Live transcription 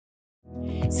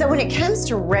So when it comes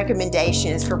to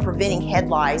recommendations for preventing head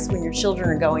lice when your children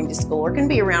are going to school or going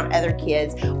to be around other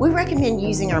kids, we recommend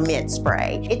using our mint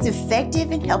spray. It's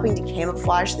effective in helping to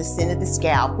camouflage the scent of the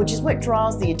scalp, which is what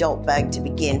draws the adult bug to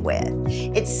begin with.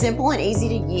 It's simple and easy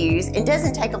to use and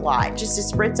doesn't take a lot, just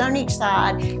a spritz on each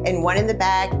side and one in the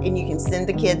back, and you can send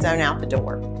the kids on out the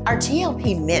door. Our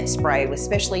TLP Mint Spray was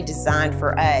specially designed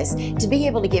for us to be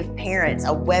able to give parents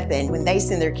a weapon when they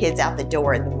send their kids out the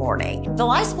door in the morning. The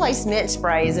Lice Place Mint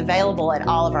Spray is available at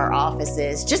all of our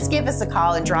offices. Just give us a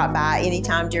call and drop by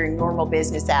anytime during normal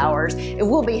business hours, and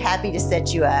we'll be happy to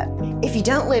set you up. If you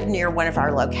don't live near one of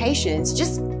our locations,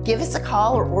 just give us a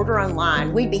call or order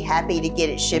online. We'd be happy to get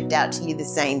it shipped out to you the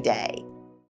same day.